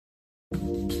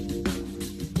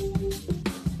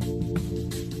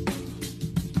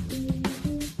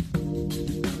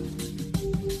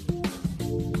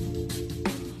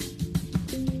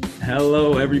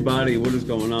Hello, everybody. What is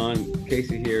going on?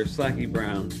 Casey here, Slacky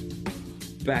Brown,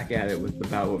 back at it with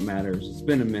About What Matters. It's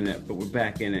been a minute, but we're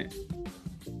back in it.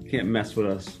 Can't mess with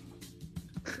us.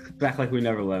 Back like we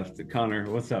never left. Connor,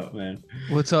 what's up, man?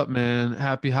 What's up, man?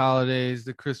 Happy holidays.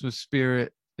 The Christmas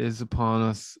spirit is upon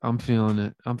us. I'm feeling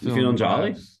it. I'm You feeling feeling the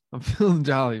jolly? vibes. I'm feeling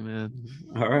jolly, man.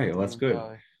 All right, well, that's Feeling good.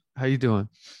 jolly. How you doing?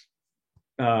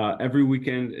 Every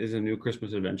weekend is a new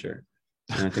Christmas adventure,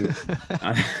 and I think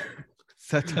It's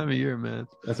that time of year, man.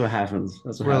 that's what happens.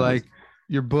 That's what We're happens. like,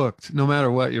 you're booked. No matter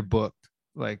what, you're booked.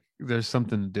 Like, there's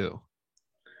something to do.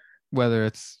 Whether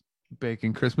it's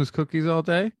baking Christmas cookies all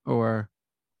day or,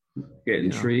 Getting you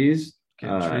know, trees,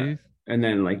 getting trees. and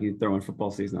then like you throw in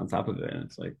football season on top of it, and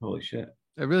it's like, holy shit.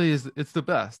 It really is. It's the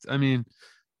best. I mean,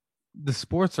 the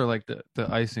sports are like the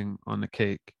icing on the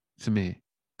cake to me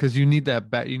because you need that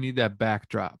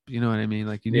backdrop. You know what I mean?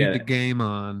 Like you need the Yeah. game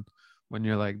on when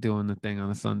you're like doing the thing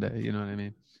on a Sunday. You know what I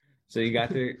mean? So you got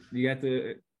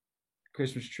the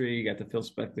Christmas tree, you got the Phil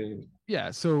Spector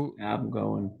Yeah. So album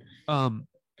going, um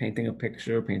painting a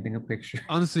picture.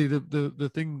 honestly,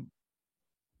 the thing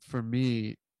for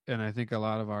me, and I think a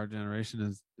lot of our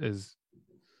generation is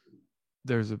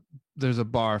there's a there's a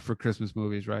bar for Christmas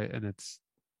movies, right? And it's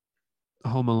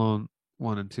Home Alone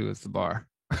 1 and 2 is the bar.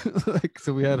 Like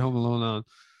so we had Home Alone on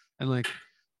and like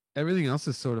everything else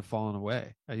is sort of fallen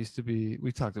away.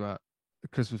 We talked about the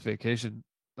Christmas Vacation.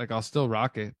 Like I'll still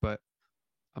rock it, but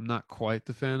I'm not quite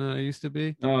the fan that I used to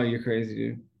be. Oh, you're crazy,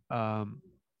 dude. Um,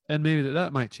 and maybe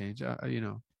that might change,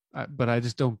 but I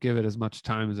just don't give it as much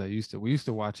time as I used to. We used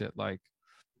to watch it like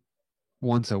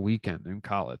once a weekend in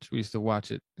college. We used to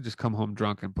watch it, just come home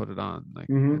drunk and put it on, like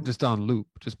Mm-hmm. just on loop,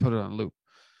 just put it on loop.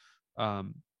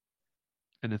 Um,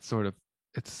 and it's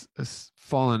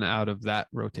fallen out of that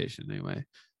rotation anyway.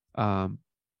 Um,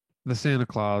 the Santa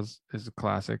Claus is a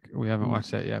classic. We haven't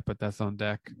watched that yet, but that's on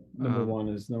deck. Number one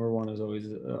is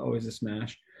always a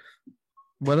smash.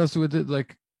 What else would it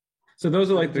like? So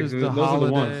those are like There's the those are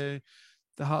the ones.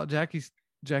 holiday.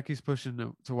 Jackie's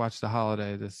pushing to watch the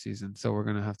holiday this season, so we're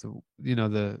gonna have to,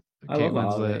 the I Kate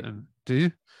love the Winslet. holiday. And do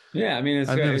you? Yeah, I mean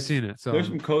I've never it's seen it, there's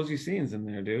so some cozy scenes in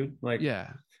there, dude. Like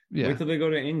yeah, wait yeah, till they go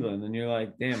to England and you're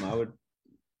like, damn, I would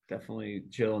definitely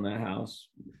chill in that house.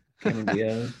 Cameron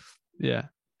Diaz. yeah,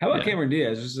 How about yeah. Cameron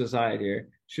Diaz? Just aside here,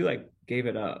 she like gave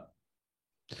it up.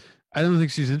 I don't think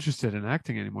she's interested in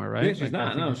acting anymore, Yeah, right? she's Like I not.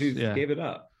 think No, it's she just yeah, gave it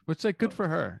up. which like good for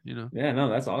her. Yeah, no,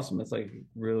 that's awesome. It's like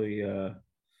really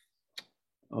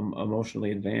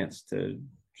emotionally advanced to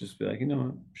just be like, you know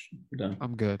what, we're done.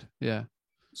 I'm good. Yeah,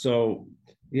 So,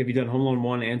 have you done Home Alone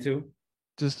 1 and 2?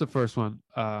 just the first one.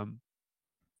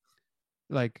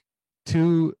 Like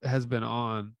 2 has been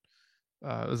on.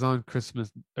 It was on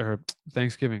Christmas or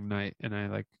Thanksgiving night, and I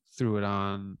like threw it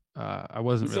on. I The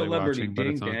wasn't really celebrity watching, but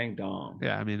ding it's on. dang dong.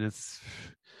 Yeah, I mean it's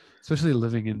especially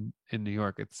living in New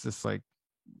York. It's just like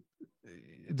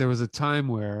there was a time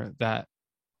where that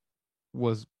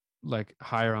was like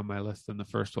higher on my list than the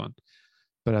first one.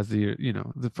 But as the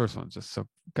first one's just so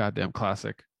goddamn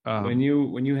classic. When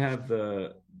you have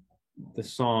the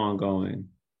song going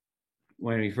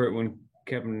when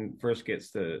Kevin first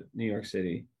gets to New York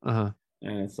City, Uh-huh.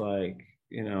 and it's like,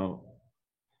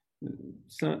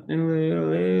 something Yeah.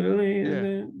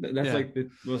 little, that's Yeah. like the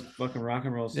most fucking rock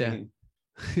and roll Yeah. scene.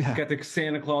 Yeah. Got the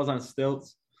Santa Claus on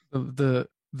stilts. The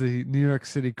New York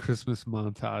City Christmas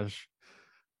montage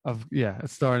of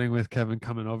it's starting with Kevin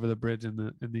coming over the bridge in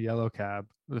the yellow cab,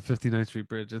 the 59th Street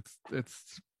Bridge. It's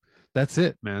that's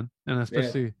it, man. And Yeah,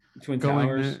 especially Twin going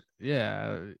Towers. there,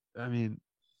 yeah. I mean,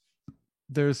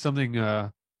 there's something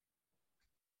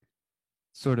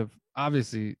sort of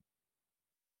obviously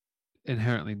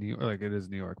inherently New York, like it is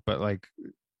New York, but like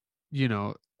you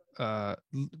know, uh,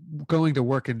 going to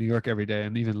work in New York every day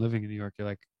and even living in New York, you're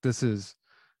like,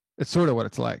 it's sort of what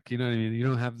it's like. You know what I mean? You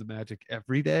don't have the magic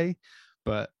every day,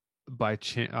 but by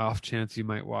off chance, you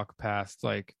might walk past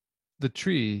like the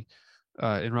tree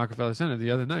in Rockefeller Center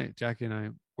the other night. Jackie and I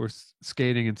were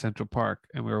skating in Central Park,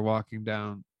 and we were walking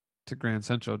down to Grand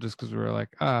Central just because we were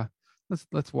like,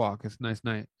 let's walk. It's a nice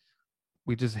night.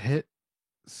 We just hit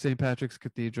St. Patrick's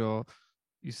Cathedral.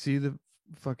 You see the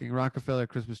fucking Rockefeller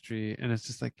Christmas tree, and it's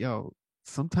just like, yo,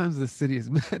 sometimes the city is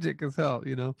magic as hell.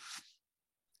 You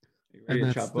And ready to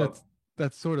that's chop up? that's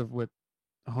that's sort of what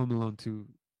Home Alone 2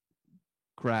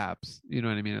 grabs. You know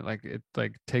what I mean?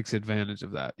 It takes advantage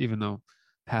of that, even though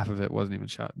half of it wasn't even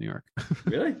shot in New York.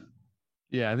 Really?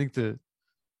 Yeah, I think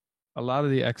a lot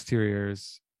of the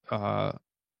exteriors, uh,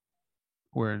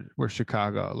 we're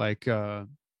Chicago. Like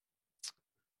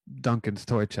Duncan's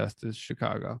toy chest is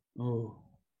Chicago. Oh,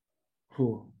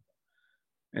 cool.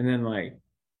 And then like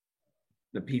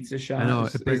the pizza I shot know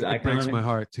is it breaks my iconic.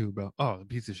 heart too, bro. Oh, the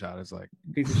pizza shot is like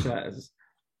Pizza shot is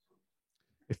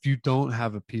if you don't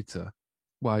have a pizza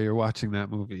while you're watching that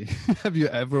movie, have you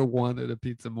ever wanted a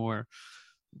pizza more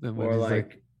than when or he's like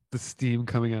like the steam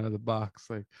coming out of the box?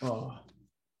 Like, oh,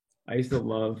 I used to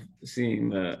love seeing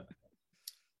the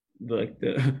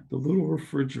little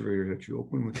refrigerator that you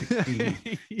open with the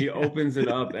key. He yeah, opens it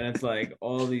up and it's like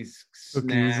all these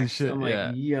cookies and snacks. shit. I'm like,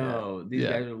 Yeah, yeah, yo, these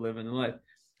yeah. guys are living the life.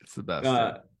 It's the best,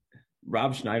 Uh, dude.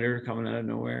 Rob Schneider coming out of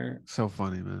nowhere. So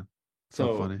funny, man. So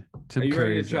So, funny. are Tim you ready to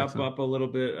Curry's chop excellent. up a little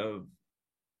bit of,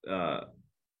 uh,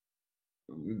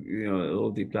 a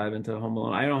little deep dive into Home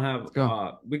Alone? I don't have. Let's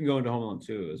go. We can go into Home Alone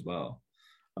 2 as well.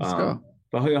 Let's go.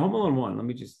 But Home Alone 1. Let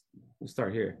me just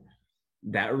start here.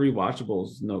 That rewatchable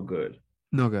is no good.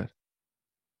 No good.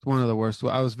 It's one of the worst.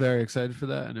 I was very excited for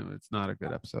that, and it's not a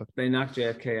good episode. They knocked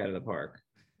JFK out of the park,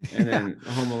 and yeah, then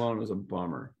Home Alone was a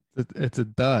bummer. it's a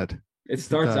dud. It It's a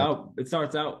starts dud. out. It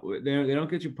starts out. They don't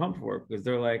get you pumped for it because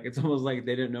they're like it's almost like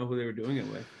they didn't know who they were doing it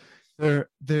with.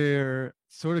 They're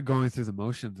sort of going through the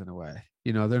motions in a way.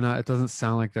 You know, they're not. It doesn't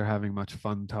sound like they're having much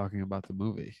fun talking about the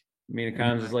movie. I mean, it You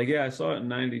kind of know? just like, yeah, I saw it in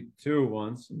 '92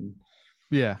 once. And...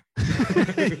 Yeah,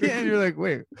 yeah. And you're like,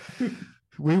 wait,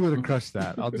 we would have crushed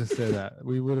that. I'll just say that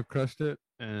we would have crushed it,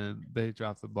 and they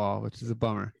dropped the ball, which is a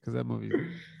bummer because that movie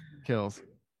kills.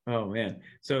 Oh man!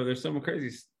 So there's some crazy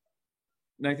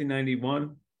 1991,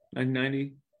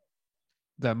 1990.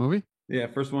 That movie, Yeah,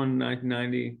 first one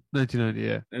 1990, 1990.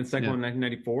 Yeah, and the second yeah. one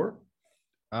 1994.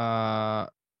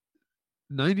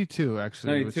 92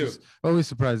 actually, which 92. is always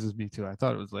surprises me too. I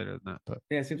thought it was later than that, but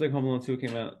Yeah, it seems like Home Alone 2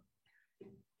 came out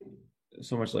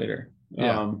so much later.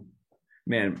 yeah,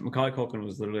 Man, Macaulay Culkin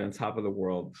was literally on top of the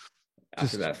world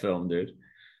after just that film, dude.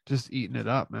 just eating it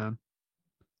up, man.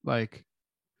 Like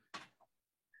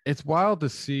it's wild to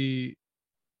see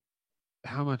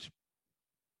how much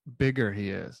bigger he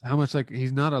is. How much like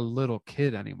he's not a little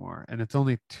kid anymore, and it's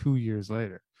only 2 years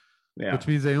later, which Yeah.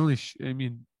 means they only. I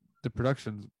mean, the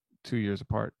production's 2 years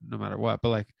apart, no matter what. But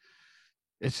like,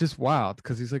 it's just wild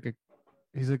because he's like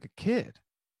a kid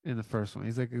in the first one.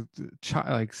 He's like a child,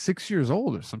 like 6 years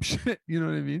old or some shit. You know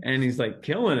what I mean? And he's like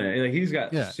killing it. Like he's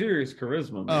got Yeah. serious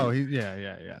charisma, Oh, man.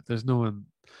 yeah. There's no one.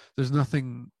 There's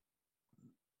nothing.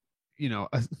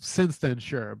 Since then,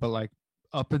 sure, but like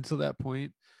up until that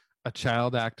point, a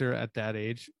child actor at that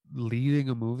age leading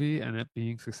a movie and it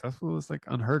being successful is like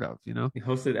unheard of. You know? He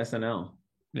hosted SNL.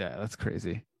 Yeah, that's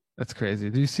crazy. That's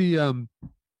crazy. Do you see uh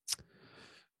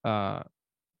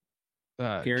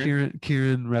Kieran?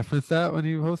 Kieran referenced that when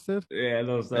he hosted? Yeah,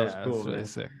 that was Yeah, cool, that's really man.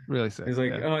 sick. Really sick. He's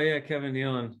like, Yeah. oh yeah, Kevin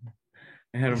Nealon.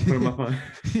 I had him put him up on.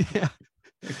 yeah.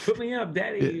 Like, put me up,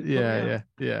 Daddy. Put me up.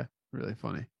 Yeah. Really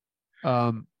funny.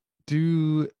 Um,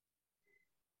 do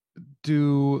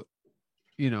do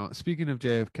speaking of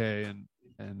JFK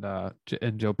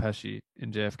and Joe Pesci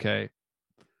in JFK,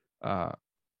 uh,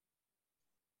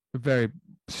 a very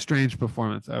strange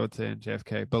performance, I would say, in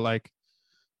JFK. But like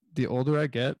the older I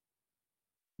get,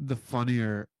 the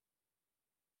funnier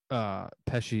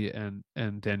Pesci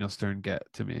and Daniel Stern get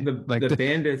to me. Like The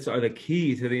bandits are the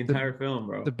key to the the entire film,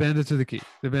 the bro. bandits are the key.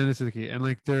 The bandits are the key, and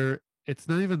like they're. It's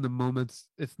not even the moments.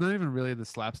 It's not even really the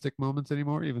slapstick moments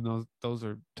anymore. Even though those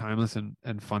are timeless and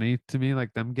funny to me.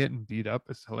 Like them getting beat up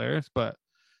is hilarious, but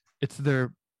it's The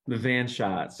van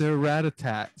shots. their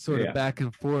rat-a-tat sort of Yeah. back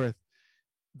and forth.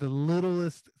 The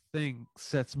littlest thing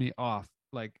sets me off.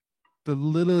 Like the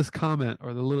littlest comment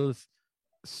or the littlest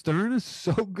Stern is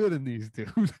so good in these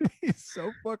dudes. He's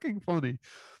so fucking funny.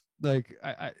 Like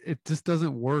it just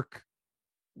doesn't work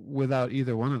without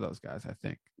either one of those guys. I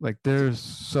think like they're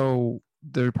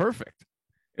perfect.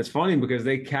 It's funny because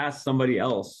they cast somebody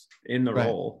else in the Right,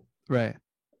 role. right.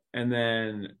 And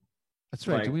then That's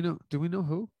right. like Do we know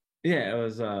who? yeah, it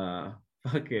was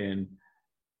fucking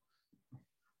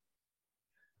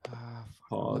I'm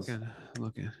pause.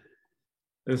 looking.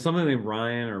 It was something named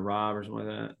Ryan or Rob or something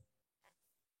like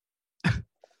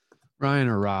Ryan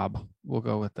or Rob. We'll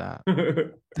go with that.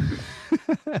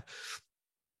 that.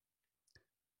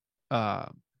 uh,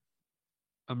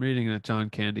 I'm reading that John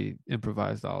Candy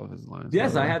improvised all of his lines.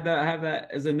 Yes, I had that. I have that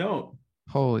as a note.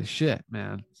 Holy shit,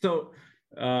 man! So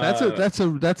That's an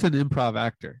improv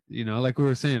actor. You know, like we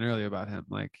were saying earlier about him.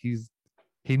 Like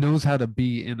he knows how to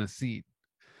be in a scene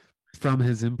from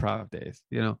his improv days.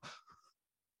 You know,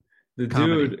 the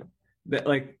comedy. dude that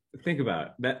like think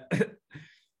about that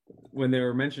when they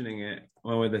were mentioning it,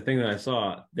 well, with the thing that I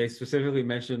saw, they specifically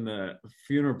mentioned the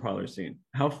funeral parlor scene.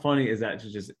 How funny is that to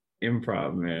just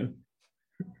improv, man.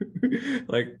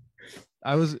 Like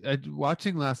I was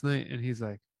watching last night, and he's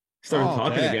like, started all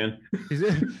talking day. again. He's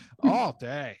all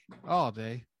day, all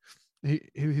day.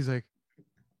 He's like,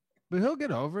 but he'll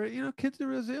get over it. You know, kids are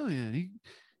resilient.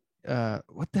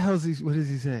 What the hell is he? What does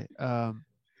he say?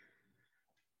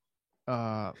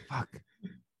 Fuck.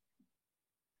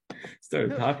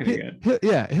 Started talking again.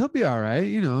 He'll be all right.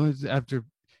 You know, after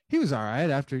he was all right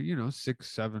after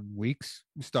 6-7 weeks,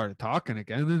 we started talking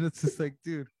again, and it's just like,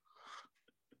 dude,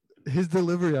 his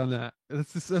delivery on that.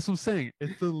 That's what I'm saying.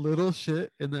 It's the little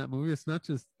shit in that movie. It's not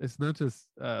just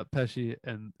Pesci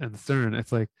and Stern.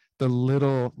 It's like the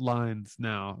little lines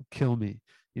now kill me.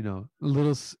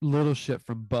 Little shit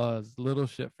from Buzz, little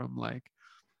shit from like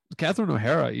Catherine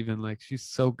O'Hara. Even like she's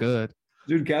so good,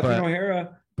 dude. Catherine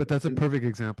O'Hara. But that's a perfect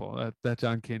example. That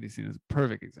John Candy scene is a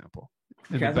perfect example.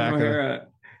 Catherine O'Hara,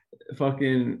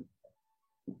 fucking,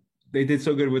 they did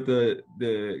so good with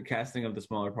the casting of the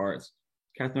smaller parts.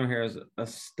 Catherine O'Hara's a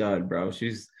stud, bro.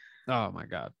 Oh my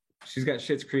god. She's got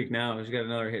Schitt's Creek now. She's got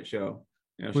another hit show.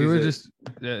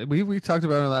 We talked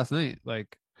about her last night,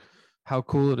 like how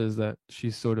cool it is that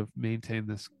she's sort of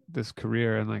maintained this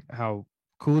career, and like how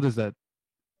cool it is that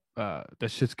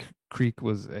Schitt's Creek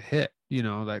was a hit.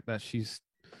 Like that she's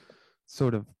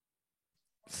sort of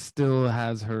still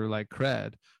has her like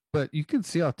cred, but you can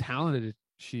see how talented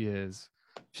she is.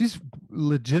 She's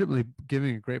legitimately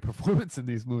giving a great performance in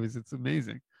these movies. It's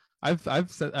amazing. I've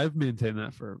maintained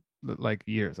that for like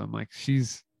years. I'm like,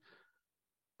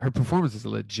 her performance is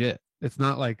legit. It's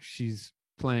not like she's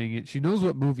playing it. She knows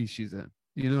what movie she's in.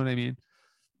 You know what I mean?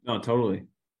 No, totally.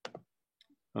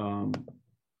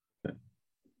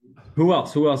 Who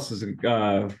else? Who else is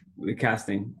the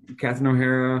casting? Catherine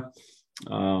O'Hara,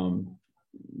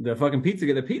 the fucking pizza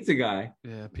guy.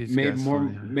 Yeah, pizza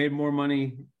made more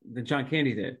money than John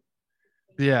Candy did.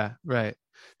 Yeah, right.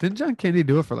 Didn't John Candy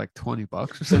do it for like $20 or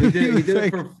something? So he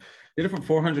did it for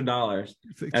 $400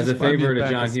 as a favor to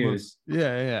John Hughes.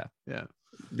 Yeah.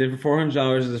 Did for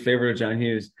 $400 as a favor to John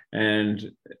Hughes,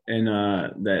 and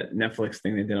that Netflix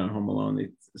thing they did on Home Alone, they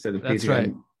said the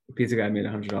pizza guy made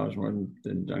 $100 more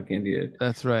than John Candy did.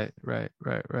 That's right.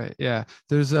 Yeah,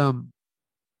 there's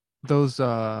those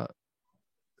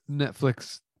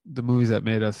Netflix, the movies that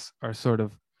made us are sort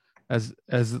of as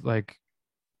like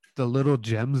the little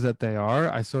gems that they are.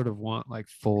 I sort of want like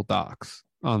full docs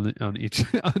on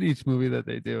each movie that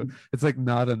they do. It's like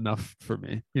not enough for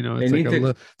me. It's like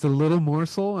it's a little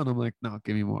morsel, and I'm like, no,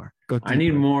 give me more. Go deeper. I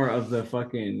need more of the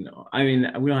fucking. I mean,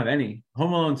 we don't have any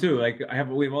Home Alone 2. Like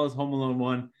we have all this Home Alone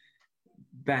 1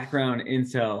 background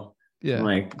intel. Yeah.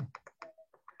 Like.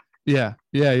 Yeah,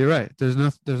 you're right. There's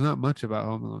not much about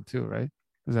Home Alone 2, right?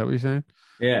 Is that what you're saying?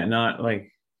 Yeah, not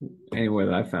like anywhere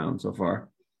that I've found so far.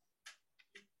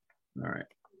 All right.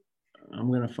 I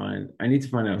need to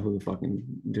find out who the fucking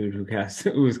dude who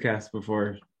was cast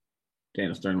before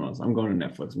Daniel Stern was. I'm going to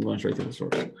Netflix. I'm going straight to the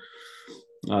source.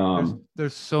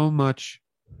 There's so much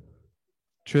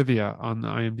trivia on the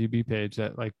IMDb page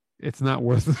that like it's not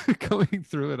worth going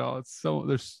through it all. It's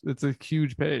a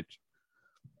huge page.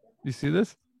 You see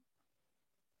this?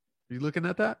 Are you looking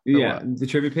at that? Yeah, the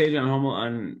trivia page on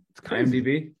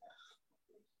IMDb.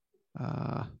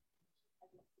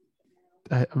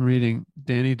 I'm reading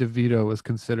Danny DeVito was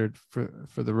considered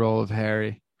for the role of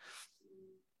Harry.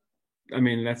 I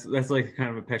mean, that's like kind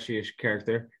of a Pesci-ish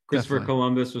character. Christopher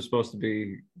Columbus was supposed to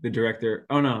be the director.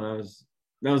 Oh no,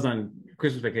 that was on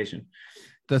Christmas Vacation.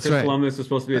 That's right. Columbus was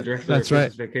supposed to be the director of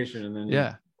Christmas Vacation, and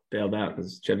then bailed out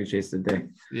because Chevy Chase the day.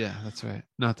 Yeah, that's right.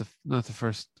 Not the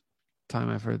first time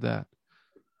I've heard that.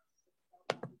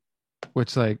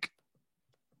 Which, like,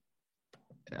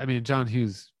 I mean, John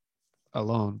Hughes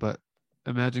alone, but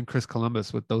imagine Chris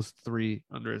Columbus with those three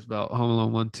under his belt: Home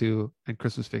Alone 1, 2, and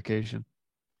Christmas Vacation.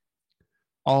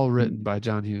 All written by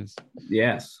John Hughes.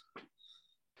 Yes.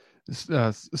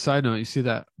 Side note: you see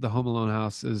that the Home Alone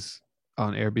house is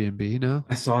on Airbnb now?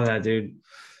 I saw that, dude.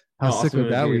 How sick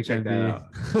would that weekend be?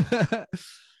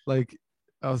 Like,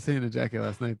 I was saying to Jackie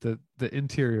last night that the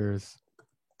interiors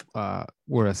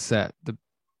were a set. The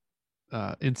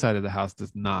inside of the house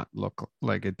does not look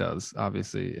like it does,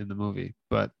 obviously, in the movie,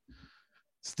 but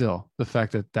still, the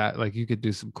fact that like you could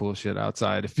do some cool shit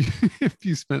outside if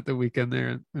you spent the weekend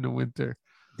there in the winter.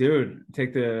 Dude,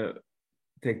 take the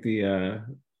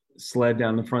sled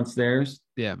down the front stairs.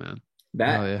 Yeah, man.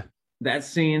 That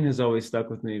scene has always stuck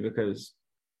with me because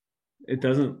it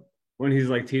doesn't, when he's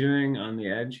like teetering on the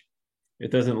edge,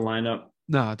 it doesn't line up.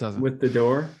 No, it doesn't. With the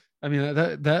door. I mean,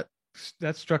 that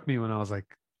struck me when I was like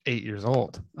 8 years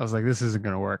old. I was like, this isn't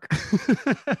gonna work.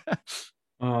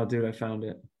 Oh, dude, I found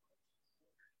it.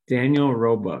 Daniel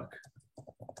Roebuck.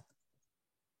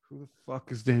 Who the fuck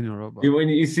is Daniel Roebuck? When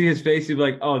you see his face, you'd be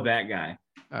like, "Oh, that guy."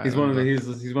 All He's right, one of the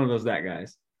he's one of those that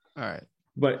guys. all right.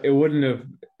 But it wouldn't have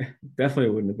definitely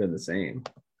wouldn't have been the same.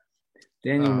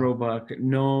 Daniel Roebuck,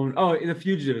 known. Oh, The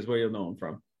Fugitive is where you'll know him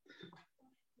from.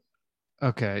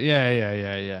 Okay.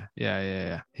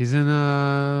 Yeah. He's in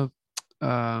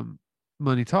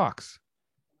Money Talks.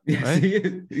 Yes, Right? he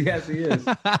is. Yes, he is.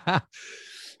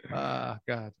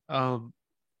 God.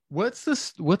 What's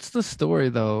the story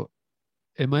though?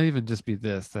 It might even just be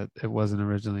this, that it wasn't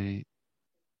originally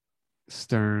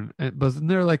Stern. Wasn't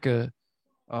there like a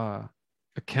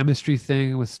chemistry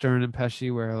thing with Stern and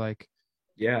Pesci where like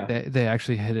Yeah. they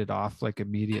actually hit it off like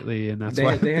immediately, and that's They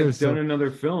why they had done so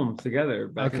another film together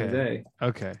back in the okay. day.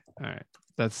 Okay. All right.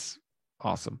 That's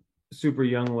awesome. Super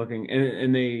young looking.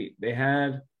 And they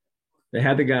had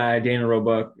the guy, Daniel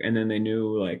Roebuck, and then they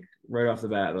knew like right off the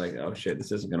bat, like, oh shit,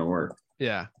 this isn't gonna work.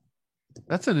 Yeah.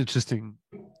 That's an interesting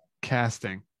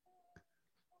casting.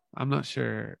 I'm not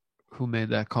sure who made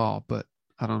that call, but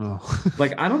I don't know.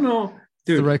 Like, I don't know, It's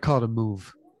the dude. right call to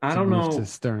move. I don't know. To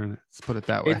Stern. Let's put it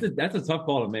that way. That's a tough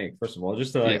call to make, first of all,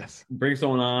 just to like bring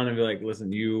someone on and be like,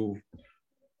 listen, you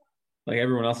like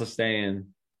everyone else is staying,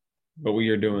 but what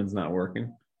you're doing is not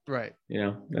working. Right. You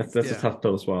know, that's a tough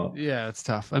pill to swallow. Yeah, it's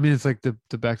tough. I mean, it's like the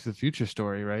Back to the Future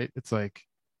story, right? It's like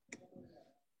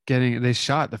they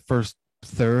shot the first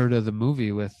third of the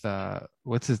movie with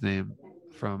what's his name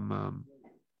from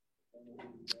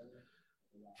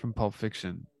Pulp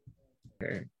Fiction.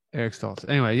 Okay. Eric Stoltz.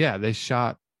 Anyway, yeah, they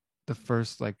shot the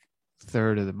first like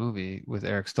third of the movie with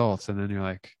Eric Stoltz, and then you're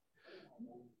like,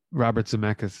 Robert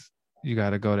Zemeckis, you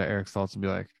got to go to Eric Stoltz and be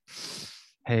like,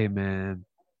 hey man,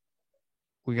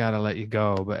 we got to let you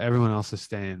go, but everyone else is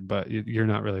staying, but you're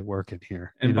not really working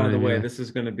here. And by the way, this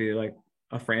is going to be like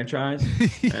a franchise.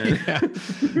 Yeah.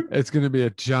 It's going to be a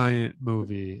giant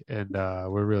movie, and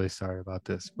we're really sorry about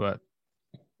this, but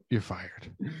you're fired.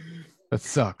 That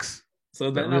sucks. So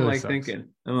then really I'm like thinking,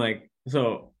 I'm like,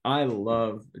 so I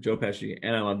love Joe Pesci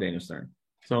and I love Daniel Stern.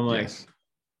 So I'm like,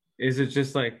 is it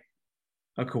just like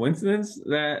a coincidence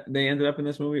that they ended up in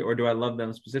this movie, or do I love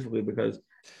them specifically because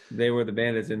they were the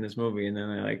bandits in this movie and then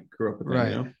I like grew up with them?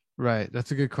 Right, you know? Right.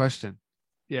 That's a good question.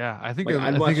 Yeah, I think like,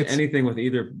 I'd watch anything with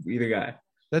either guy.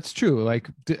 That's true. Like,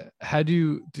 do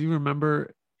you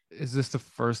remember? Is this the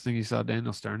first thing you saw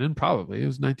Daniel Stern in? Probably. It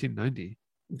was 1990.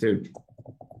 Dude,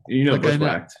 you know, like,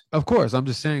 Bushwhacked. Of course, I'm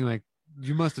just saying. Like,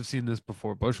 you must have seen this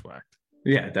before Bushwhacked.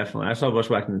 Yeah, definitely. I saw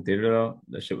Bushwhacked in the theater though.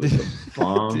 That shit was a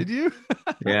bomb. Did you?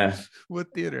 Yeah.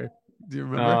 What theater? Do you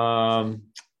remember?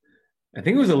 I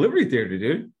think it was a Liberty Theater,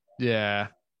 dude. Yeah,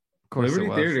 of course.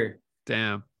 Liberty Theater.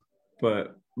 Damn.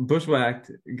 But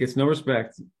Bushwhacked gets no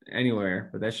respect anywhere,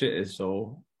 but that shit is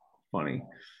so funny.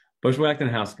 Bushwhacked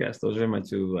and House Guest, those are my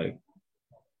two. Like,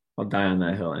 I'll die on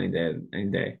that hill any day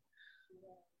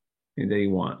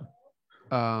you want.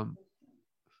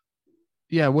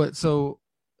 Yeah. What? So,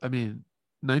 I mean,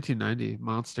 1990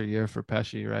 monster year for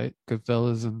Pesci, right?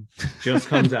 Goodfellas and just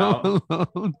comes out.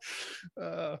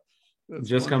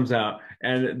 Just funny. Comes out,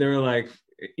 and they were like,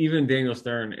 even Daniel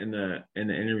Stern in the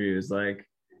interview is like,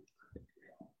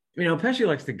 you know, Pesci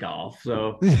likes to golf,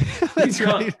 so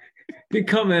he'd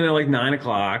come in at like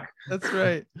 9:00. That's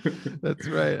right. That's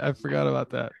right. I forgot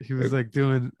about that. He was like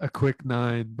doing a quick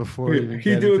 9 before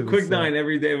he'd do a quick 9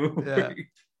 every day before. Yeah.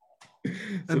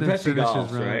 So Pesci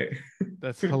golfs, right?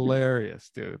 That's hilarious,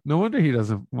 dude. No wonder he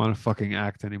doesn't want to fucking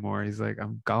act anymore. He's like,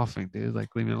 I'm golfing, dude.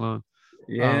 Like, leave me alone.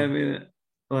 Yeah, I mean,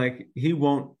 like, he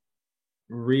won't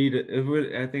read it.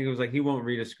 I think it was like he won't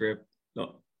read a script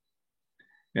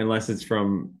unless it's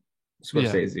from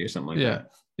Scorsese or something like that.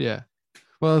 Yeah.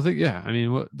 Well, I think I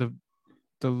mean, what the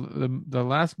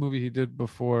last movie he did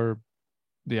before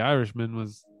The Irishman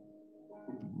was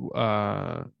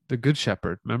The Good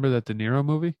Shepherd. Remember that De Niro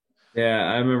movie? Yeah,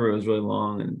 I remember it was really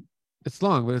long, and it's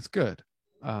long, but it's good.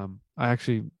 I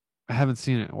haven't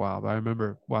seen it in a while, but I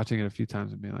remember watching it a few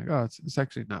times and being like, oh, it's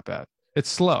actually not bad. It's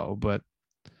slow, but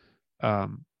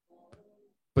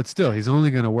still, he's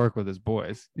only going to work with his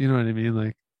boys. You know what I mean?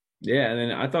 Like, yeah. And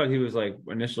then I thought he was like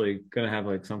initially going to have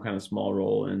like some kind of small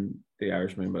role in The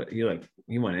Irishman, but he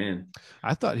went in.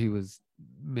 I thought he was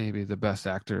maybe the best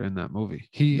actor in that movie.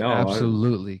 He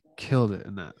absolutely killed it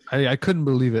in that. I couldn't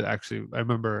believe it. Actually, I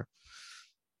remember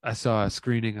I saw a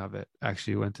screening of it.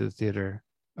 Actually, went to the theater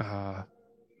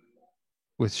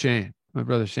with Shane, my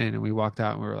brother Shane, and we walked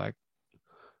out and we were like,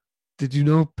 did you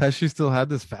know Pesci still had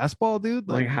this fastball, dude?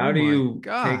 Like how do you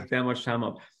take that much time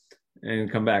up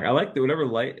and come back? I like whatever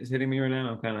light is hitting me right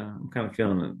now. I'm kind of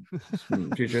feeling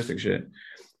it. Futuristic shit.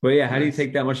 But yeah, how do you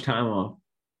take that much time off?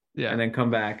 Yeah, and then come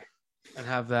back and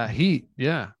have that heat?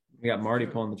 Yeah, you got Marty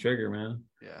pulling the trigger, man.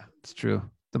 Yeah, it's true.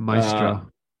 The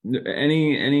maestro.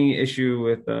 Any issue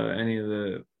with any of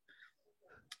the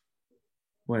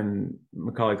when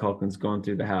Macaulay Culkin's going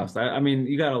through the house? I mean,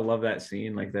 you gotta love that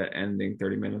scene, like that ending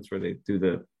 30 minutes where they do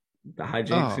the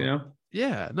hijinks, you Oh, know?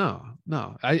 yeah,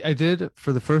 no. I did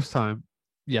for the first time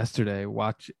yesterday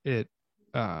watch it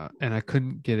and I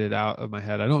couldn't get it out of my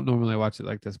head. I don't normally watch it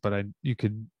like this, but I you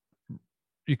can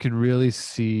really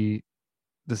see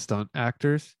the stunt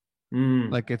actors.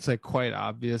 Mm. Like it's like quite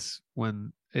obvious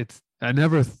when it's I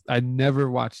never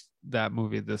watched that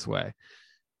movie this way.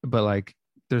 But like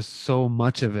there's so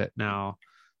much of it now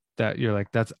that you're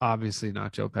like, that's obviously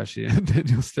not Joe Pesci and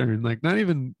Daniel Stern. Like, not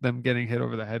even them getting hit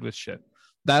over the head with shit.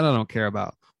 That I don't care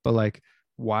about. But like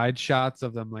wide shots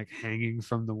of them like hanging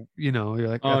from the, you're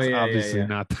like, Oh that's yeah, yeah, obviously yeah.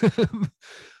 not them.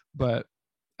 But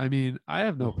I mean, I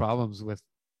have no problems with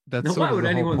that's Now, sort why of would the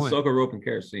whole anyone point. soak a rope in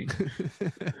kerosene?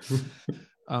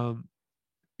 um,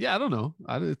 yeah, I don't know.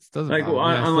 It doesn't Like, bother well,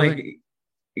 me. I on still like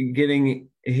think, getting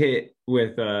hit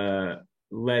with a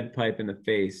lead pipe in the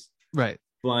face, right,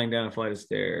 flying down a flight of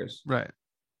stairs, right.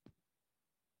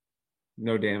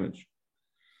 no damage.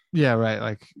 Yeah, right.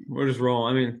 Like, We're just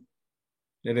rolling. I mean,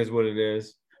 it is what it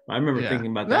is. I remember yeah.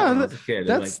 thinking about that No, when I was a kid. It's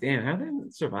like, that's damn, how did they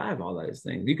survive all those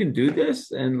things? You can do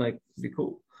this and like be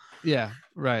cool. yeah,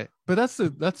 right. But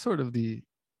that's sort of the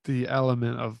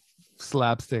element of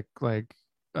slapstick like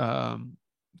um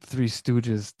Three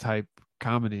Stooges type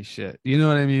comedy shit. You know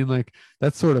what I mean? Like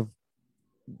that's sort of,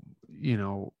 you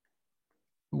know,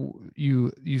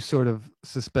 you sort of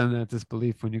suspend that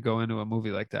disbelief when you go into a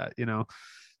movie like that, you know.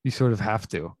 You sort of have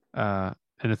to. And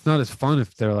it's not as fun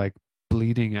if they're like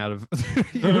bleeding out of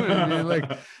you know what I mean?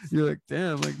 Like you're like,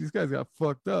 damn, like these guys got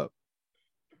fucked up.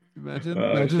 Oh Imagine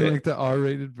like shit, the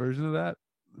R-rated version of that,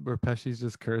 where Pesci's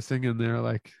just cursing and they're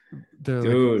like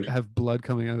dude. have blood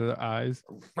coming out of their eyes.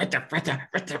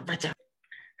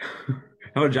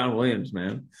 How about John Williams,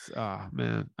 man? Ah,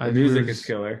 man, The music is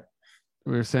killer.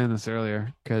 we were saying this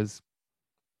earlier because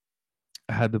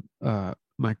I had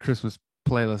my Christmas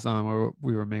playlist on where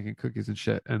we were making cookies and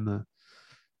shit, and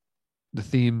the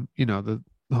theme, the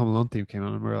Home Alone theme came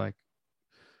on, and we are like,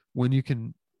 when you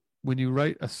can, when you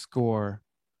write a score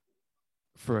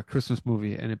for a Christmas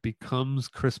movie and it becomes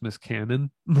Christmas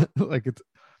canon, like it's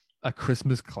a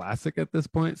Christmas classic at this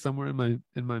point, somewhere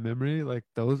in my memory, like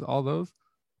all those,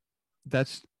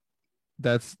 that's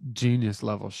that's genius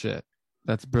level shit.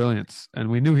 That's brilliance,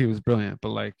 and we knew he was brilliant, but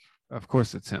like, of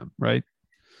course it's him, right?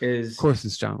 Of Is course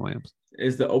it's John Williams.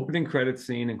 is the opening credits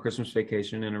scene in Christmas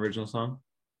Vacation an original song?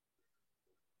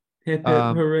 Hip hip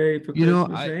Um, hooray for you know,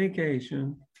 Christmas I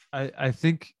Vacation. I I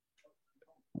think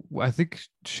I think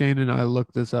Shane and I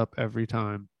look this up every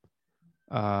time.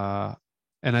 Uh,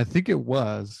 and I think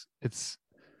it's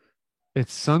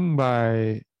sung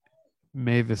by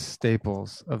Mavis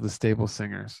Staples of the Staples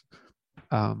Singers.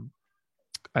 Um,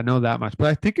 I know that much, but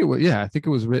I think it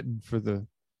was written for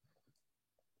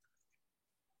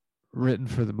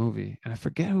the movie, and I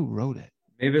forget who wrote it.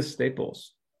 Mavis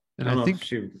Staples. I And don't know if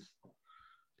she.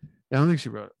 I don't think she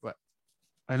wrote it, but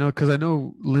I know because I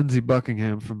know Lindsey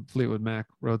Buckingham from Fleetwood Mac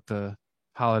wrote the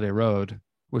Holiday Road,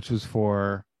 which was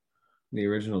for The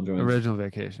original joints. Original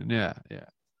Vacation. Yeah, yeah.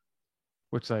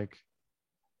 Which like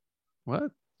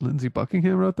what? Lindsey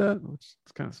Buckingham wrote that, which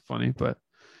is kind of funny, but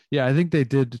yeah, I think they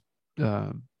did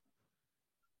um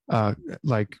uh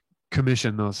like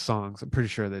commission those songs. I'm pretty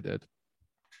sure they did.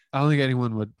 I don't think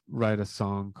anyone would write a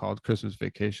song called Christmas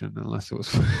Vacation unless it was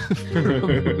for a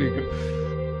movie.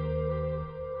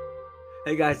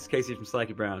 Hey guys, it's Casey from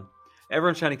Slacky Brown.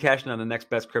 Everyone's trying to cash in on the next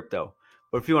best crypto,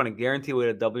 but if you want a guaranteed way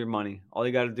to double your money, all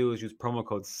you got to do is use promo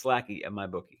code SLACKY at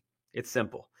MyBookie. It's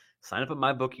simple. Sign up at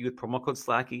MyBookie with promo code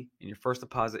SLACKY, and your first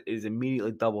deposit is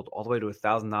immediately doubled all the way to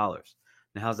 $1,000.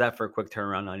 Now, how's that for a quick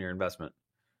turnaround on your investment?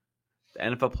 The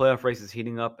NFL playoff race is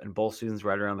heating up, and bowl season's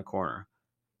right around the corner.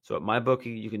 So at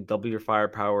MyBookie, you can double your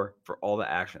firepower for all the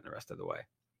action the rest of the way.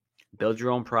 Build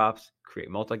your own props, create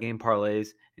multi-game parlays,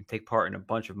 and take part in a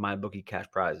bunch of MyBookie cash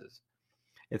prizes.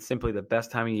 It's simply the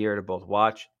best time of year to both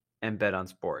watch and bet on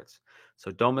sports.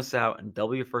 So don't miss out and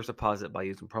double your first deposit by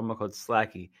using promo code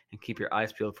SLACKY and keep your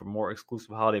eyes peeled for more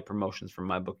exclusive holiday promotions from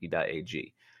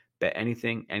mybookie.ag. Bet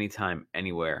anything, anytime,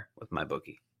 anywhere with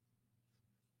MyBookie.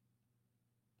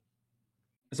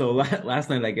 So last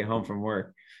night I get home from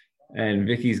work and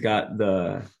Vicky's got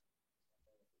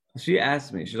she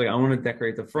asked me, she's like, I want to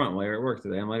decorate the front while you're at work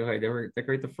today. I'm like, okay,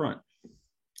 decorate the front.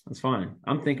 That's fine.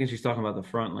 I'm thinking she's talking about the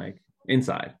front, like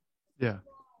inside. Yeah.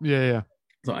 Yeah, yeah.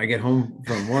 So I get home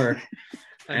from work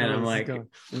I and know I'm where this is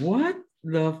like, going. what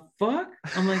the fuck?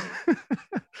 I'm like,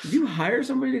 did you hire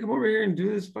somebody to come over here and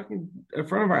do this fucking in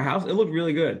front of our house? It looked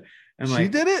really good. I'm She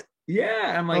like, did it?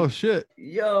 yeah. I'm Oh like, shit.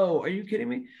 yo, are you kidding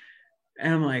me?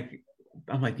 And I'm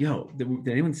like, yo, did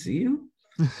anyone see you?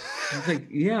 She's like,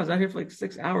 yeah, I was out here for like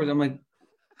 6 hours. I'm like,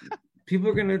 people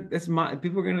are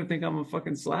gonna think I'm a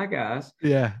fucking slack ass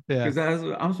Yeah, yeah, because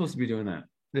I'm supposed to be doing that.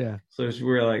 yeah. So we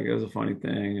were like, it was a funny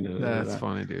thing. That's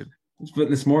funny, dude. But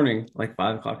this morning, like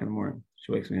 5 o'clock in the morning,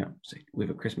 she wakes me up. She's like, we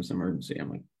have a Christmas emergency. I'm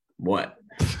like, what?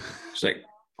 She's like,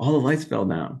 all the lights fell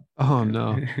down. Oh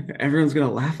no. Everyone's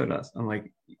gonna laugh at us. I'm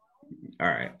like, all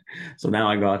right. So now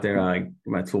I go out there, I like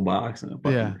my toolbox and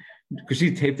Yeah, because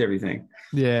she taped everything.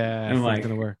 yeah. And It's I'm not like,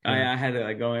 gonna work. Yeah. I had to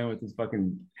like go in with these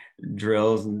fucking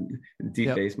drills and Yep.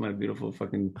 deface my beautiful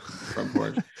fucking front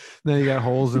porch. Now you got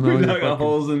holes in all I your got fucking...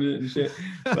 holes in it and shit.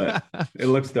 But it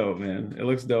looks dope, man. It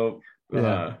looks dope.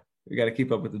 Yeah. We got to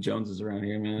keep up with the Joneses around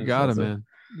here, man. You got it, man.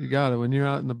 You got it. When you're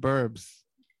out in the burbs,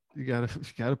 you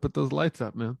gotta put those lights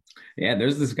up, man. Yeah,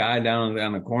 there's this guy down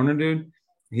the corner, dude.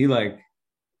 He like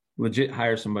legit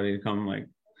hires somebody to come like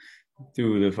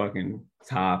through the fucking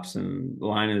tops and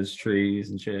line his trees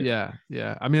and shit. Yeah,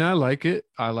 yeah. I mean, I like it.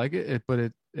 But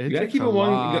it You gotta takes keep a it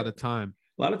one. lot of time.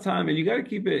 A lot of time, and you got to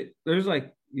keep it. There's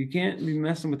like you can't be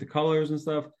messing with the colors and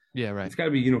stuff. Yeah, right. It's got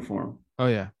to be uniform. Oh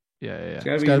yeah, yeah, yeah. It's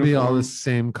It's got got to be all uniform. the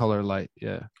same color light.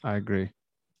 Yeah, I agree.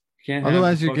 You can't.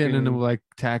 Otherwise, you're getting into like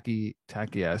tacky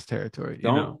ass territory. You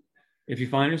Don't. know? If you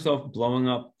find yourself blowing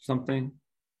up something,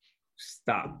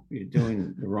 stop. You're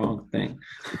doing the wrong thing.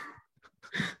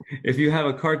 If you have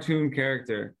a cartoon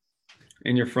character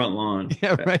in your front lawn,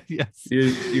 Yeah, right. Yes,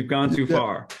 you've gone too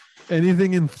far.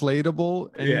 Anything inflatable,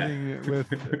 anything with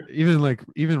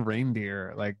even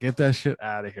reindeer, like get that shit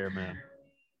out of here, man.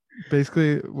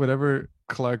 Basically, whatever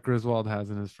Clark Griswold has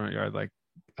in his front yard, like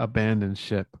abandoned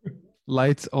ship.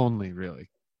 Lights only, really.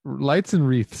 Lights and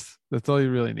wreaths. That's all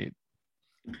you really need.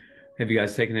 Have you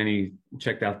guys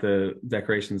checked out the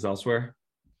decorations elsewhere?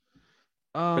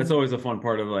 That's always a fun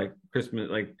part of like Christmas,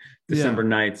 like December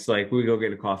nights. Like we go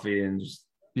get a coffee and just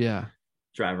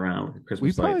drive around with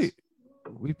Christmas lights.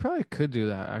 We probably could do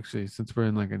that actually, since we're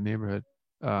in like a neighborhood.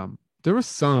 There was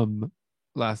some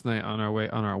last night on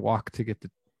our walk to get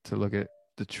to look at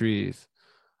the trees.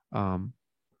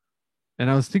 And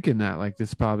I was thinking that like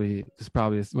this probably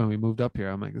is when we moved up here.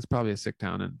 I'm like, this is probably a sick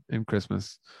town in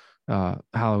Christmas,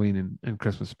 Halloween and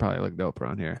Christmas probably look dope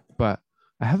around here. But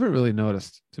I haven't really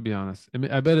noticed, to be honest. I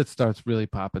mean, I bet it starts really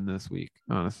popping this week.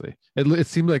 Honestly, it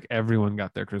seemed like everyone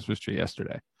got their Christmas tree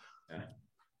yesterday. Yeah.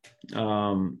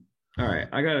 All right,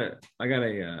 I got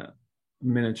a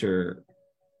miniature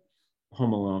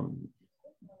Home Alone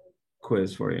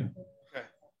quiz for you. Okay.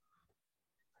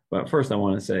 But first, I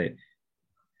want to say,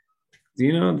 do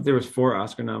you know that there was 4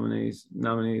 Oscar nominees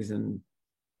in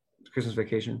Christmas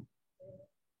Vacation?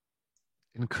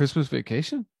 In Christmas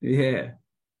Vacation? Yeah.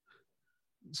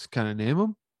 Just kind of name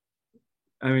them.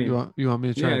 I mean, you want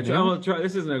me to try? Yeah, I will try.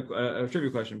 This isn't a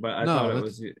trivia question, but I thought it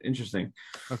was interesting.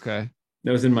 Okay.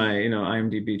 That was in my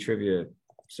IMDb trivia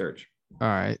search. All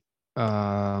right.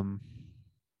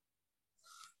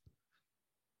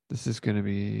 This is going to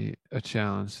be a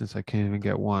challenge since I can't even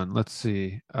get one. Let's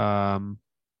see.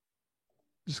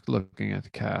 Just looking at the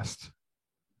cast.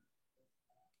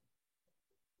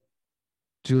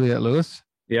 Juliette Lewis.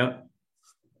 Yep.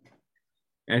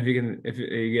 And if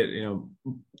you get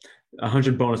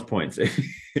 100 bonus points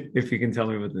if you can tell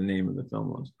me what the name of the film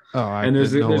was. And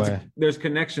there's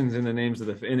connections in the names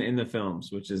of in the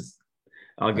films, which is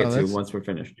I'll get to once we're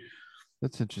finished.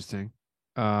 That's interesting.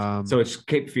 So it's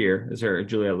Cape Fear is her,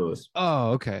 Juliette Lewis.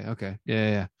 Oh, okay.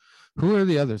 Yeah. Who are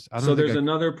the others? There's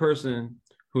another person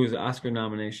whose Oscar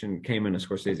nomination came in a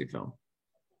Scorsese film.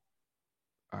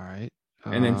 All right.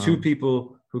 And then 2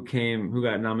 people who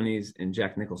got nominees in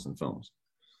Jack Nicholson films.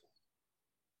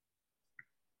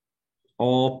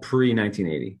 All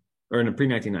pre-1980 or in a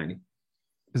pre-1990.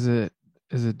 Is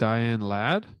it Diane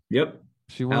Ladd? Yep.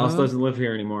 She won. Alice doesn't live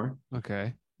here anymore.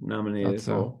 Okay. Nominated.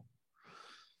 So.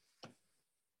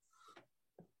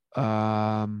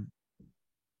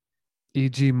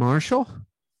 E.G. Marshall?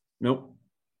 Nope.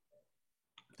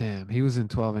 Damn, he was in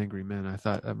 12 Angry Men. I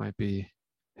thought that might be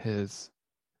his.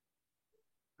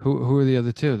 Who are the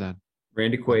other 2 then?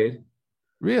 Randy Quaid.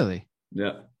 Really?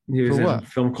 Yeah. He was in a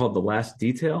film called The Last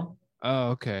Detail. Oh,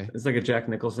 okay. It's like a Jack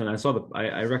Nicholson. I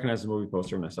recognized the movie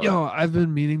poster when I saw it. I've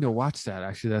been meaning to watch that.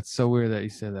 Actually, that's so weird that you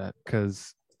said that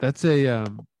because that's I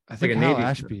think like Hal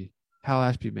Ashby. Hal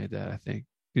Ashby made that. I think.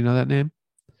 You know that name?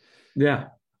 Yeah.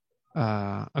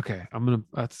 Okay.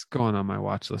 That's going on my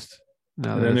watch list.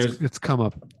 Now that it's come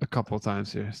up a couple of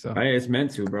times here. So it's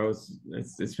meant to, bro.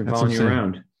 It's been following you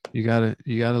around. You gotta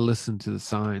listen to the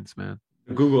signs, man.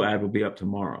 The Google ad will be up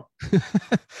tomorrow.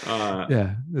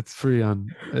 Yeah, it's free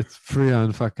on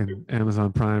fucking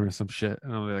Amazon Prime or some shit.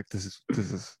 And I'll be like, this is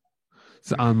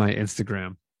it's on my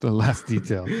Instagram. The last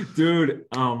detail. Dude,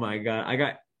 oh my God. I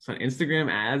got some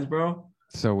Instagram ads, bro.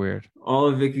 So weird. All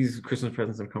of Vicky's Christmas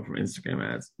presents have come from Instagram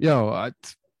ads. Yo,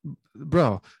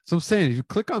 bro. So I'm saying, if you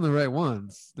click on the right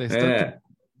ones, they start to. Yeah.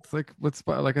 It's like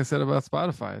like I said about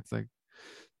Spotify. It's like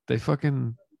they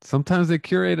fucking sometimes they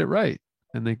curate it right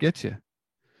and they get you.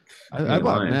 I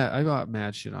bought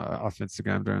mad shit off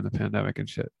Instagram during the pandemic and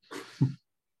shit. I'm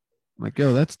like,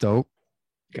 yo, that's dope.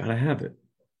 Gotta have it.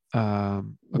 Okay.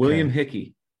 William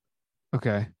Hickey,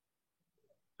 Okay.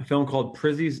 a film called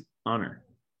Prizzy's Honor.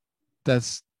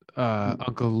 That's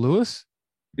Uncle Lewis?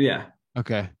 Yeah.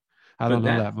 Okay. I But don't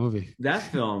know that movie. That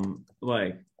film,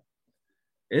 like,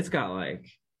 it's got like,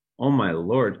 oh my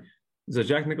Lord. So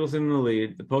Jack Nicholson in the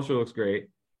lead. The poster looks great.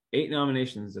 8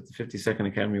 nominations at the 52nd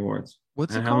Academy Awards.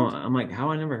 What's it And called? I'm like,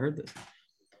 how I never heard this.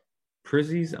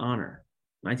 Prizzy's Honor,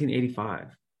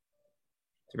 1985.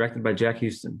 Directed by Jack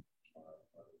Huston.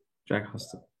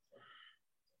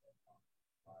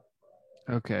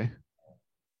 Okay.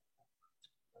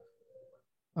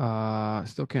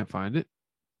 Still can't find it.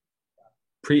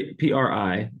 Prizzi.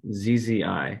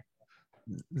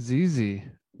 ZZ.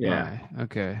 Yeah.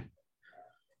 Okay.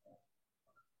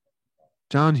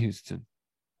 John Huston.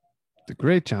 The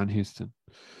great John Huston.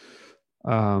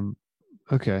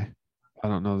 Okay. I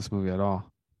don't know this movie at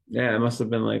all. Yeah, it must have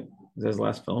been like his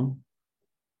last film.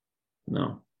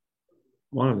 No,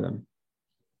 one of them,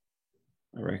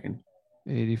 I reckon.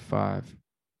 85.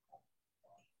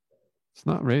 It's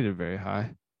not rated very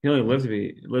high. He only lived to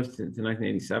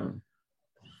 1987.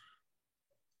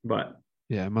 But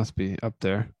Yeah, it must be up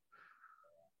there.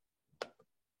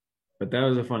 that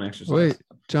was a fun exercise. Wait,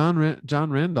 John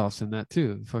Randolph's in that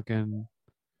too. Fucking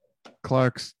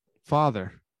Clark's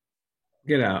father.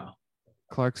 Get out.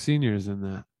 Clark Sr. is in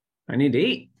that. I need to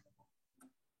eat.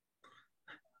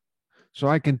 So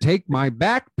I can take my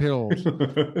back pills.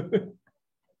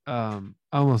 I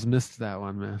almost missed that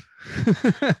one, man.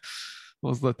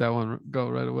 Almost let that one go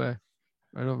right away,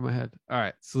 right over my head. All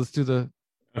right, so let's do the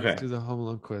Home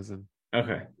Alone quiz. And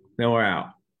Okay. Then we're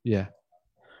out. yeah,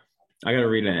 I gotta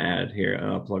read an ad here and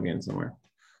I'll plug in somewhere.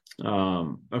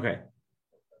 Okay.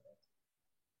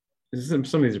 Some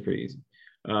of these are pretty easy.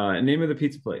 Name of the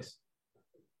pizza place.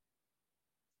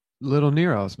 Little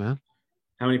Nero's, man.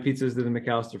 How many pizzas did the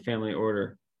McAllister family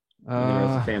order? The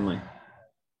rest of the family.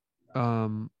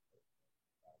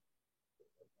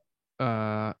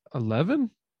 11?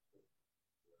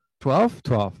 12?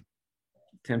 12.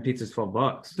 10 pizzas,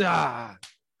 $12. Ah,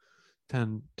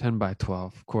 10 by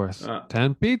 12, of course.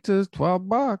 10 pizzas,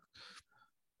 $12.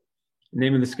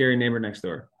 Name of the scary neighbor next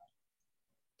door.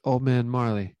 Old Man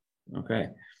Marley. Okay.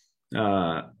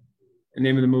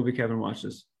 Name of the movie Kevin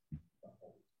watches.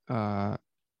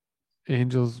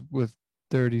 Angels with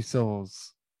Dirty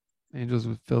Souls. Angels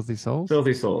with Filthy Souls?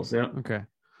 Filthy Souls, yeah. Okay.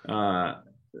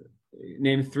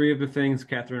 Name 3 of the things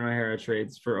Catherine O'Hara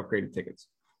trades for upgraded tickets.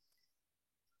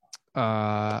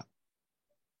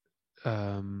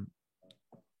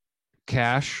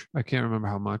 Cash. I can't remember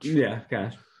how much. Yeah,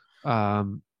 cash.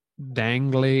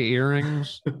 Dangly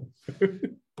earrings.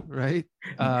 Right?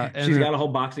 She's got a whole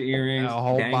box of earrings. A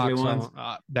whole box ones.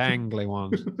 of dangly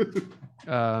ones.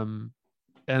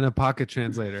 And a pocket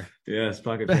translator. Yes,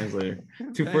 pocket translator.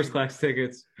 2 first class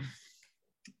tickets.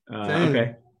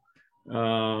 Okay.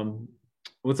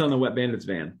 What's on the Wet Bandits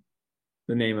van?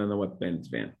 The name on the Wet Bandits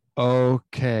van.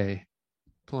 Okay.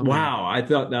 Wow, I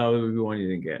thought that would be one you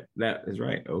didn't get. That is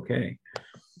right. Okay.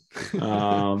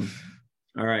 All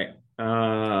right.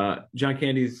 John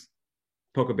Candy's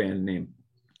polka band name.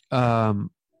 Wow.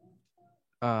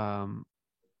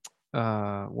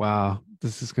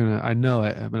 This is gonna. I know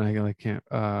it, but I can't.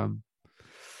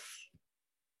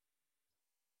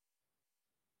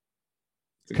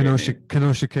 Kenosha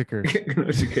Kickers.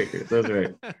 Kenosha Kickers. That's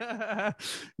right.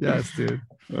 Yes, dude.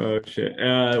 Oh shit.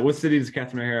 What city does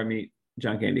Catherine O'Hara meet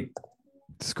John Candy?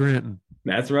 Scranton.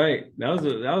 That's right. That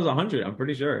was 100. I'm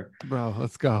pretty sure. Bro,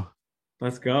 let's go.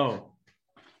 Let's go.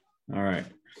 All right.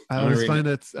 I always find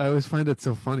it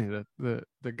so funny that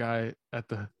the guy at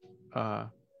the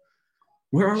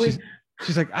where are we?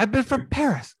 She's like, I've been from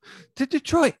Paris to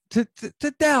Detroit to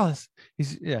Dallas.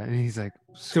 He's like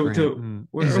Scranton.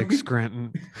 He's like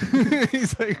Scranton.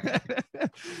 he's like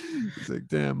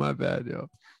damn, my bad, yo.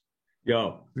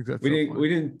 We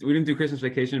didn't do Christmas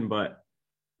Vacation, but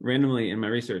randomly in my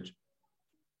research,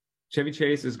 Chevy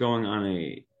Chase is going on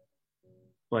a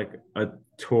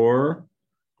tour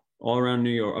all around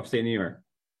New York, upstate New York,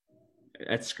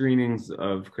 at screenings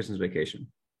of Christmas Vacation,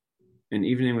 an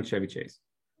evening with Chevy Chase.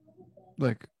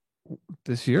 Like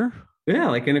this year? Yeah,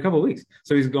 like in a couple of weeks.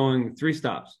 So he's going 3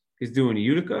 stops. He's doing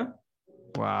Utica.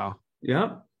 Wow.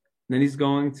 Yep. Then he's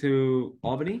going to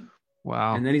Albany,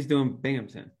 Wow. and then he's doing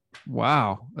Binghamton.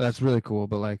 Wow. That's really cool.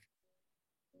 But like,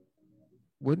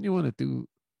 wouldn't you want to do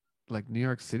like New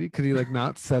York City? Could he like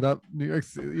not set up New York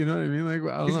City? You know what I mean?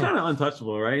 Like, I don't He's know. kind of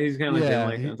untouchable, right? He's kind of Yeah,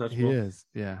 like he untouchable. is.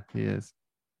 Yeah, he is.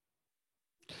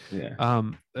 Yeah.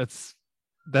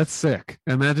 That's sick.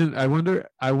 Imagine. I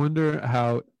wonder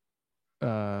how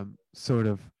sort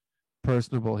of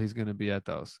personable he's going to be at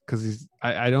those, because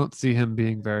I don't see him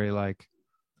being very like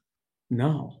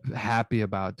No. happy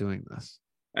about doing this.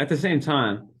 At the same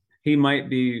time, he might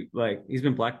be like he's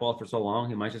been blackballed for so long.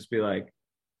 He might just be like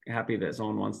happy that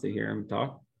someone wants to hear him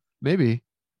talk. Maybe,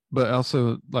 but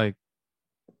also like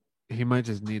he might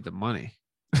just need the money.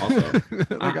 Also,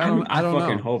 like I don't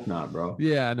fucking know. hope not, bro.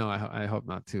 Yeah, no, I hope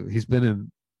not too.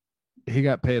 He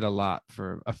got paid a lot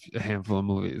for a handful of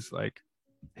movies. Like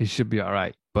he should be all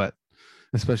right, but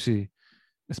especially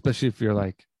if you're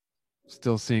like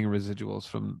still seeing residuals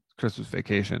from Christmas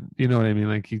Vacation, you know what I mean?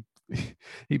 Like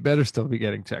he better still be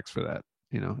getting checks for that.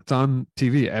 You know, it's on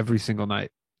TV every single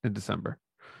night in December.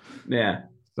 Yeah.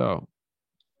 So,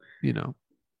 you know,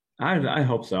 I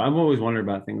hope so. I've always wondered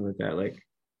about things like that. Like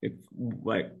if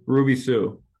like Ruby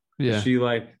Sue, yeah, is she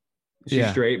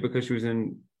yeah, straight because she was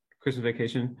in Christmas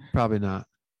Vacation? probably not.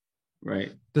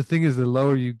 Right. The thing is, the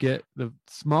lower you get, the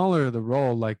smaller the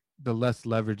role, like the less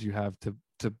leverage you have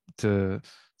to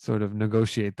sort of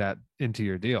negotiate that into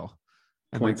your deal.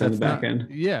 And like Points on the that's back not, end.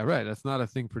 yeah, right. That's not a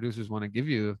thing producers want to give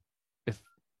you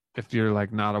if you're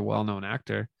like not a well-known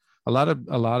actor. A lot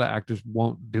of actors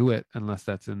won't do it unless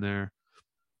that's in there,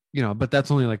 you know, but that's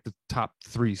only like the top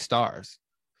 3 stars.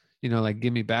 You know, like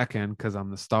give me back end because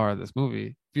I'm the star of this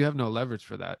movie. If you have no leverage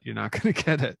for that, you're not gonna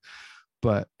get it.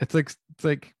 But it's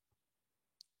like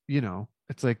you know,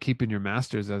 it's like keeping your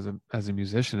masters as a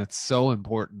musician. It's so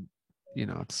important. You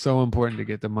know, it's so important to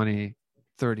get the money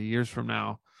 30 years from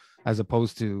now as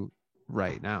opposed to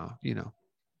right now, you know.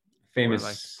 Famous,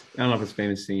 like, I don't know if it's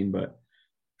famous scene, but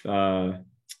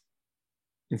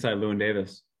inside Llewyn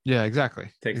Davis yeah, exactly.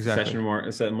 takes the session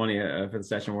work, set money for the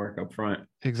session work up front.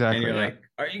 Exactly. And you're like,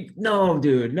 are you? No,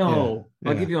 dude, no. Yeah,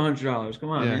 I'll yeah. give you $100. Come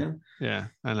on, Yeah. man. Yeah,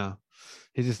 I know.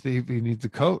 He needs a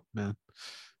coat, man.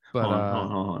 But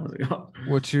hold on.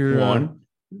 what's your 1,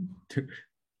 2,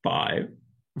 5,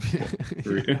 4,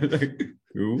 3,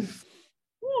 2,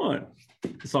 1.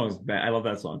 The song is bad. I love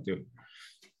that song too.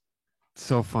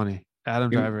 So funny. Adam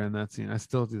Driver in that scene. I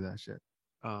still do that shit.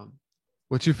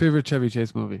 What's your favorite Chevy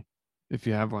Chase movie, if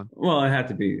you have one? Well, it has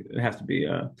to be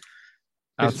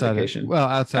outside Vacation.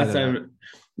 outside of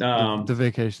that. The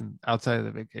vacation, outside of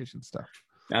the vacation stuff.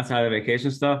 Outside of the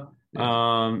vacation stuff.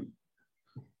 Yeah.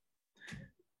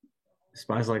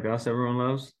 Spies Like Us, everyone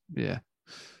loves. Yeah.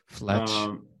 Fletch.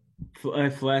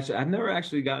 Fletch. I've never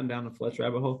actually gotten down the Fletch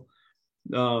rabbit hole.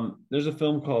 There's a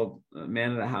film called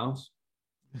Man of the House.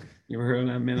 You ever heard of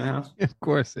that, Man of the House? Of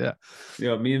course, yeah.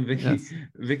 Yeah, me and Vicky, yes.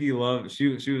 Vicky loved. She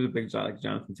was a big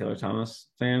Jonathan Taylor Thomas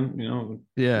fan. You know,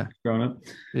 yeah, growing up.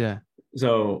 Yeah.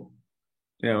 So,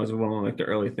 yeah, it was one of like the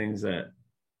early things that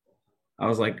I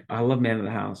was like, I love Man of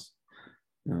the House,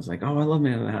 and I was like, oh, I love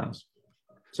Man of the House.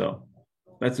 So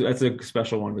that's a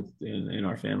special one in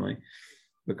our family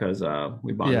because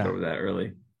we bonded over that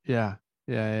early. Yeah.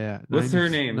 What's her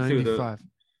name 95. too?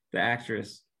 The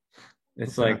actress.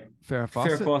 It's like Farrah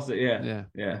Fawcett. Farrah Fawcett,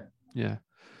 yeah.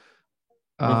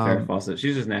 Farrah Fawcett.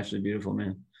 She's just naturally beautiful,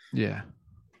 man. Yeah.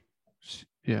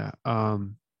 All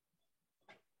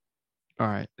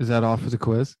right. Is that all for the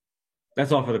quiz?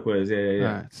 That's all for the quiz. Yeah.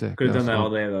 All right, sick. Could have done that all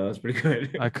day though. That's pretty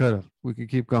good. I could have. We could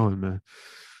keep going, man.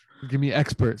 Give me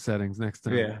expert settings next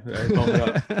time. Yeah.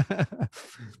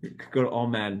 Go to All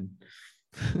Madden.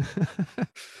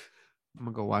 I'm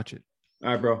gonna go watch it. All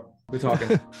right, bro. We're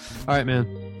talking. All right, man.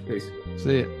 Peace.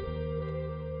 See ya.